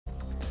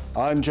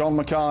I'm John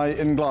Mackay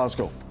in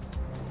Glasgow.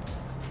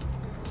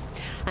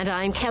 And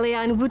I'm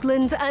Kellyanne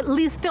Woodland at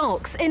Leith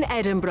Docks in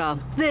Edinburgh.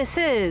 This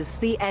is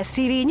the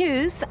STV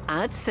News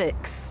at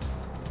 6.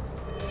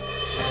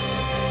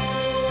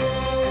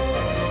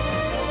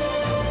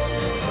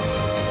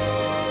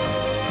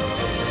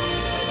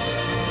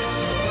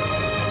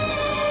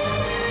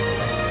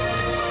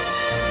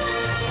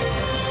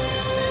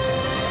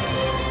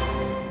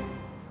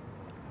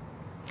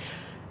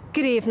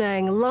 Good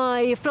evening.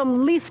 Live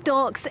from Leith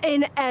Docks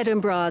in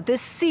Edinburgh, the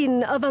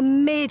scene of a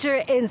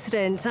major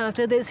incident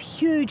after this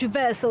huge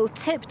vessel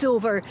tipped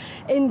over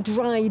in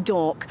dry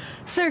dock.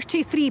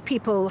 33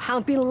 people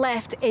have been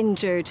left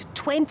injured,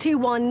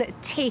 21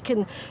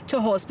 taken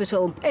to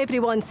hospital.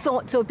 Everyone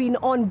thought to have been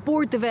on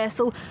board the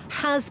vessel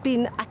has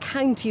been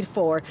accounted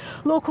for.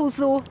 Locals,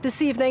 though,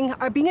 this evening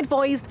are being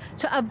advised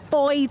to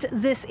avoid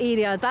this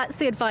area. That's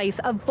the advice.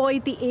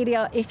 Avoid the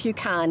area if you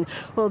can.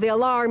 Well, the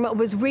alarm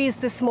was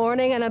raised this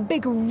morning and a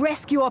big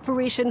rescue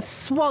operation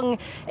swung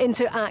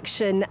into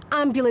action.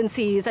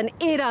 Ambulances, an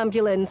air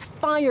ambulance,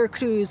 fire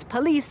crews,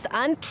 police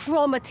and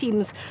trauma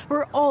teams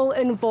were all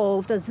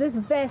involved as this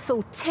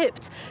vessel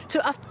tipped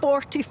to a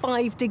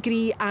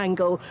 45-degree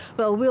angle.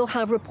 Well, we'll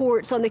have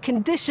reports on the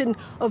condition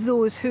of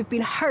those who've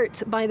been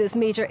hurt by this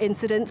major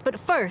incident. But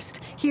first,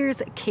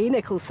 here's Kay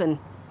Nicholson.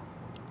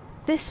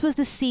 This was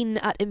the scene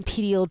at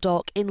Imperial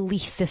Dock in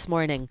Leith this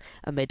morning,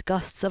 amid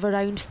gusts of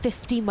around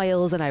 50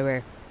 miles an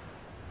hour.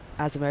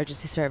 As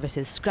emergency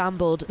services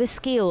scrambled, the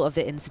scale of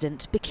the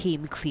incident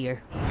became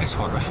clear. It's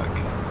horrific,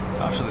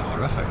 absolutely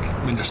horrific.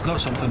 I mean, it's not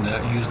something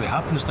that usually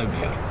happens down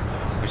here.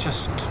 It's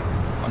just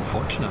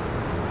unfortunate.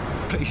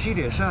 Pretty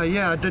serious,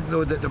 yeah. I didn't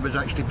know that there was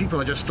actually people.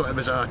 I just thought it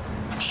was a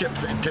ship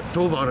that had tipped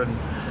over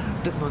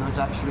and didn't know there was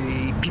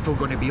actually people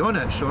going to be on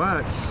it. So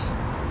that's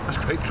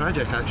quite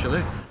tragic,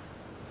 actually.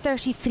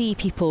 33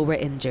 people were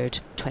injured,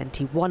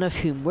 21 of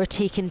whom were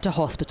taken to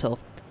hospital.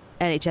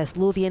 NHS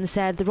Lothian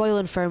said the Royal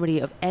Infirmary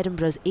of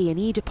Edinburgh's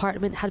A&E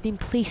department had been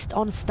placed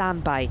on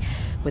standby,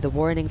 with a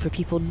warning for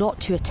people not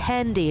to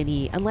attend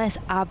A&E unless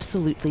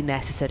absolutely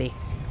necessary.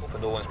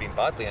 Hoping no one's been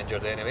badly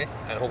injured anyway,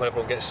 and hoping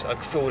everyone gets a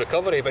full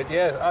recovery. But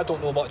yeah, I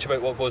don't know much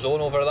about what goes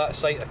on over at that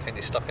site. I'm kind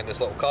of stuck in this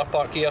little car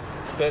park here.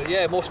 But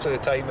yeah, most of the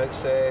time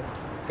it's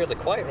fairly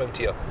quiet around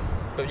here.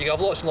 But you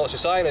have lots and lots of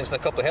sirens and a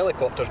couple of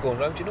helicopters going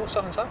around, you know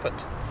something's happened.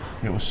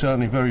 It was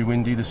certainly very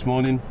windy this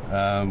morning.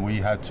 We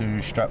had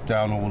to strap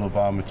down all of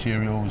our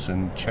materials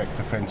and check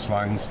the fence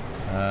lines.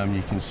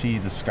 You can see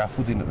the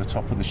scaffolding at the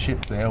top of the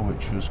ship there,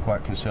 which was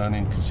quite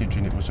concerning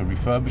considering it was a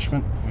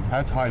refurbishment. We've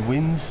had high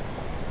winds.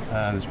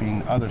 There's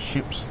been other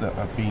ships that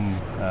have been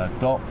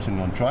docked and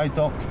on dry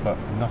dock, but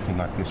nothing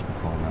like this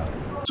before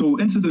now. So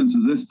incidents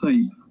of this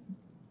type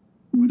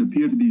would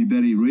appear to be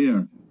very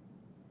rare.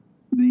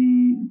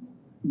 There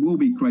will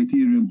be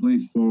criteria in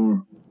place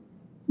for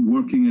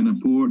working in a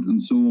port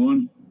and so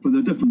on. For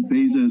the different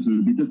phases, there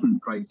will be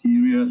different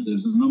criteria.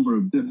 There's a number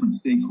of different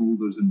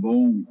stakeholders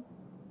involved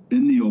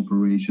in the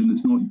operation.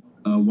 It's not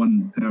a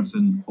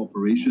one-person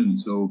operation,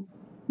 so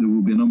there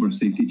will be a number of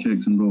safety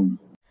checks involved.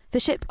 The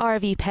ship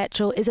RV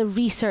Petrel is a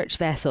research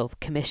vessel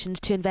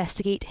commissioned to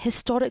investigate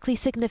historically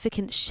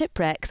significant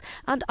shipwrecks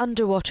and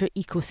underwater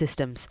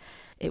ecosystems.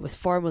 It was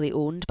formerly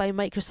owned by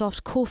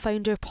Microsoft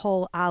co-founder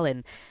Paul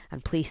Allen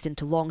and placed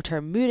into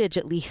long-term moorage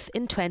at Leith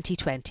in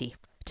 2020.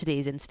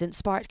 Today's incident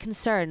sparked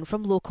concern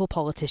from local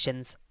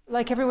politicians.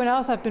 Like everyone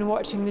else, I've been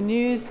watching the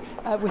news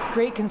with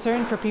great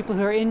concern for people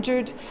who are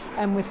injured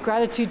and with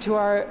gratitude to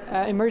our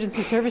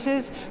emergency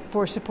services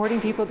for supporting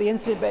people at the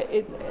incident. But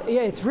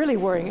it's really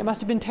worrying. It must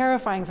have been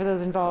terrifying for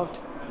those involved.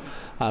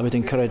 I would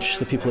encourage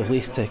the people of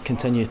Leith to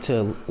continue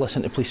to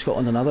listen to Police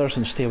Scotland and others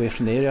and stay away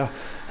from the area,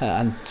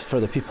 and for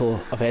the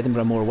people of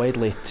Edinburgh more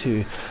widely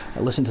to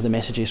listen to the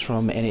messages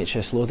from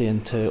NHS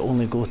Lothian to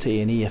only go to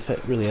A&E if it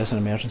really is an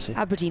emergency.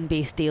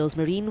 Aberdeen-based Dales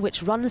Marine,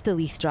 which runs the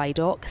Leith dry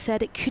dock,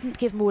 said it couldn't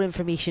give more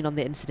information on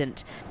the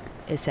incident.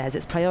 It says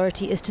its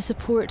priority is to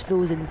support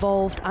those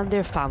involved and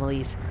their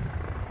families.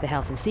 The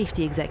Health and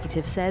Safety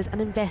Executive says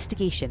an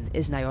investigation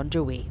is now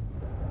underway.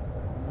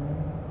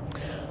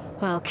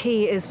 Well,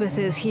 Kay is with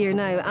us here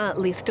now at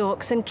Leith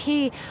Docks. And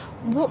Kay,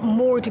 what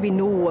more do we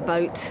know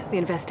about the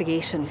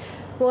investigation?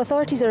 Well,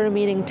 authorities are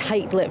remaining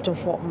tight-lipped on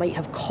what might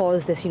have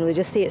caused this. They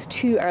just say it's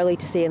too early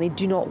to say and they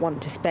do not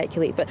want to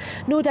speculate. But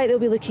no doubt they'll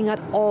be looking at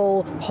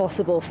all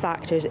possible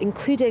factors,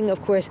 including, of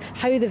course,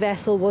 how the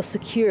vessel was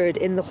secured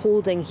in the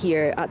holding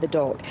here at the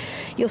dock.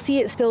 You'll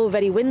see it's still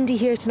very windy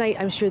here tonight.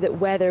 I'm sure that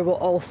weather will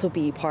also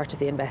be part of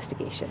the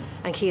investigation.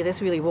 And Kay,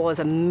 this really was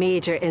a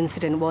major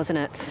incident, wasn't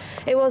it?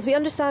 It was. We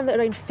understand that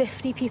around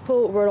 50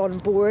 people were on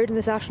board, and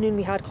this afternoon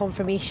we had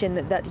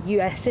confirmation that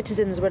US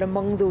citizens were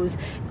among those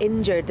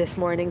injured this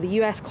morning.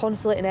 The US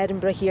consulate in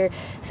Edinburgh here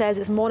says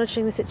it's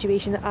monitoring the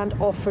situation and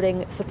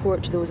offering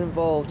support to those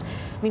involved.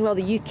 Meanwhile,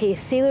 the UK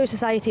Sailor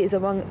Society is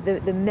among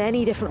the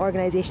many different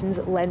organisations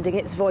lending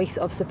its voice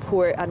of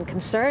support and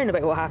concern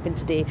about what happened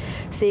today,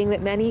 saying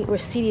that many were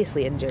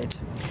seriously injured.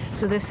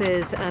 So this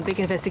is a big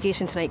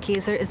investigation tonight, Kay.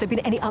 Has there been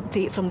any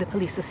update from the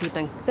police this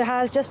evening? There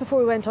has. Just before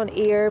we went on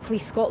air,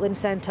 Police Scotland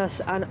sent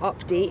us an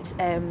update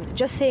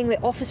just saying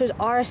that officers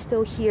are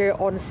still here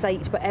on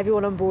site, but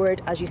everyone on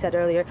board, as you said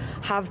earlier,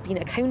 have been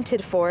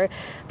accounted for.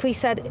 Police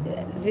said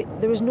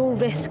there was no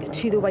risk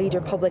to the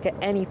wider public at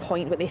any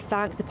point, but they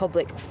thanked the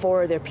public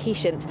for their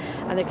patience,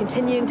 and they're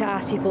continuing to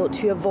ask people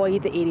to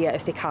avoid the area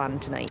if they can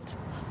tonight.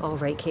 All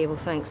right, Kay. Well,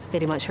 thanks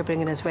very much for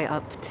bringing us right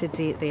up to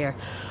date there.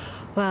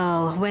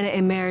 Well, when it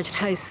emerged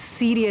how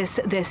serious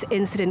this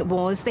incident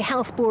was, the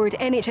Health Board,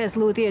 NHS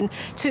Lothian,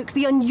 took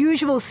the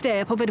unusual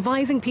step of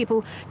advising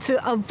people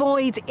to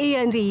avoid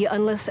A&E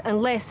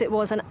unless it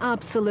was an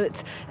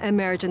absolute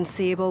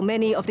emergency. Well,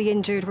 many of the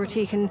injured were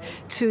taken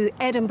to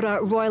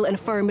Edinburgh Royal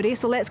Infirmary,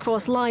 so let's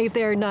cross live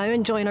there now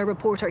and join our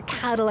reporter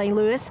Caroline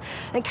Lewis.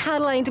 And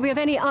Caroline, do we have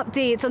any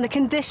updates on the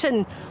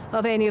condition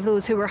of any of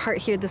those who were hurt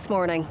here this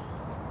morning?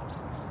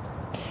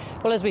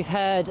 Well, as we've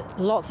heard,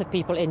 lots of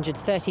people injured,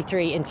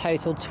 33 in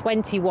total,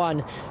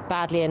 21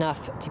 badly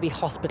enough to be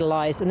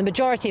hospitalised. And the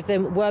majority of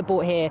them were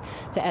brought here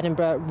to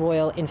Edinburgh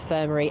Royal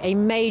Infirmary, a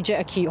major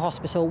acute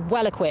hospital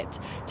well equipped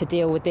to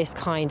deal with this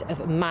kind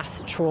of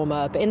mass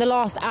trauma. But in the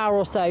last hour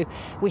or so,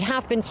 we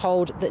have been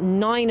told that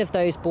 9 of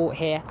those brought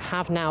here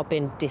have now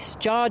been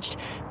discharged,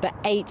 but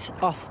 8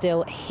 are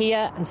still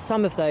here, and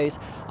some of those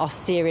are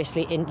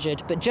seriously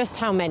injured. But just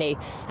how many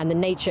and the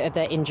nature of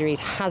their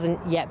injuries hasn't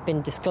yet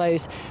been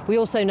disclosed. We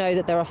also know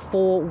that there are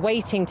 4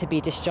 waiting to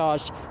be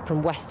discharged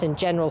from Western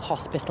General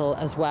Hospital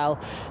as well.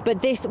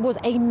 But this was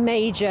a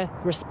major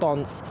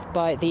response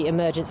by the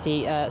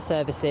emergency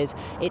services.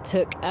 It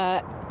took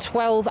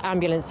 12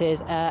 ambulances,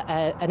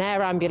 an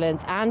air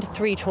ambulance and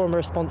 3 trauma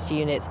response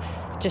units,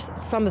 just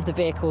some of the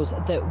vehicles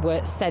that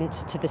were sent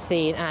to the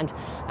scene. And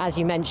as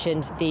you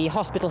mentioned, the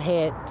hospital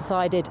here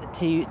decided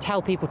to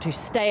tell people to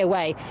stay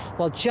away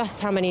while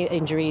just how many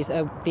injuries,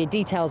 the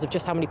details of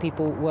just how many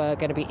people were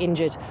going to be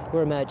injured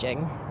were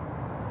emerging.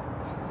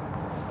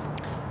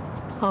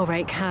 All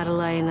right,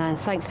 Caroline, and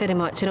thanks very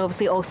much. And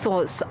obviously all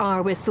thoughts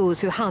are with those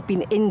who have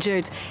been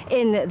injured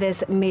in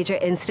this major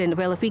incident.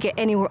 Well, if we get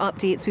any more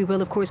updates, we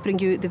will, of course, bring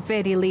you the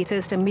very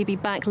latest and maybe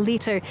back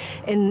later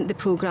in the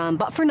programme.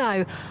 But for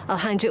now, I'll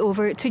hand you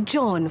over to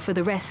John for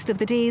the rest of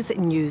the day's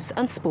news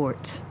and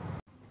sport.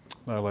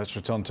 Now let's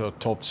return to our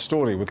top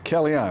story with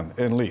Kellyanne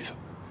in Leith.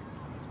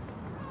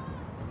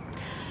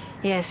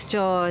 Yes,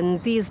 John,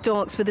 these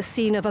docks were the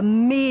scene of a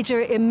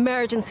major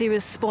emergency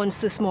response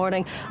this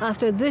morning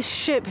after this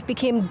ship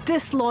became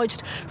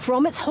dislodged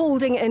from its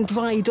holding in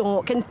dry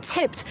dock and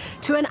tipped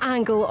to an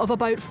angle of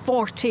about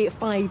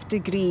 45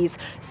 degrees.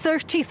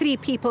 33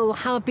 people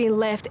have been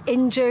left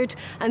injured,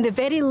 and the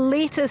very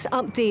latest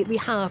update we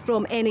have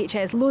from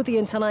NHS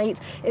Lothian tonight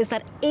is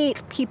that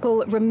 8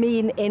 people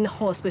remain in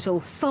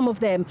hospital, some of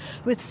them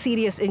with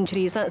serious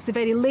injuries. That's the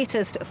very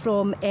latest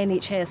from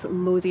NHS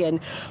Lothian.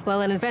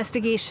 Well, an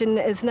investigation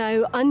is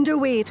now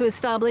underway to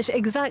establish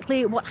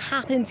exactly what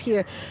happened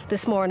here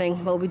this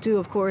morning. Well, we do,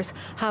 of course,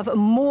 have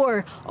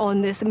more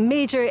on this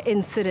major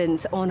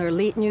incident on our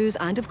late news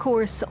and, of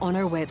course, on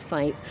our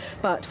website.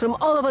 But from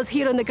all of us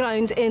here on the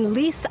ground in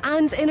Leith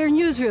and in our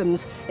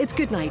newsrooms, it's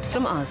good night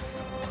from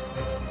us.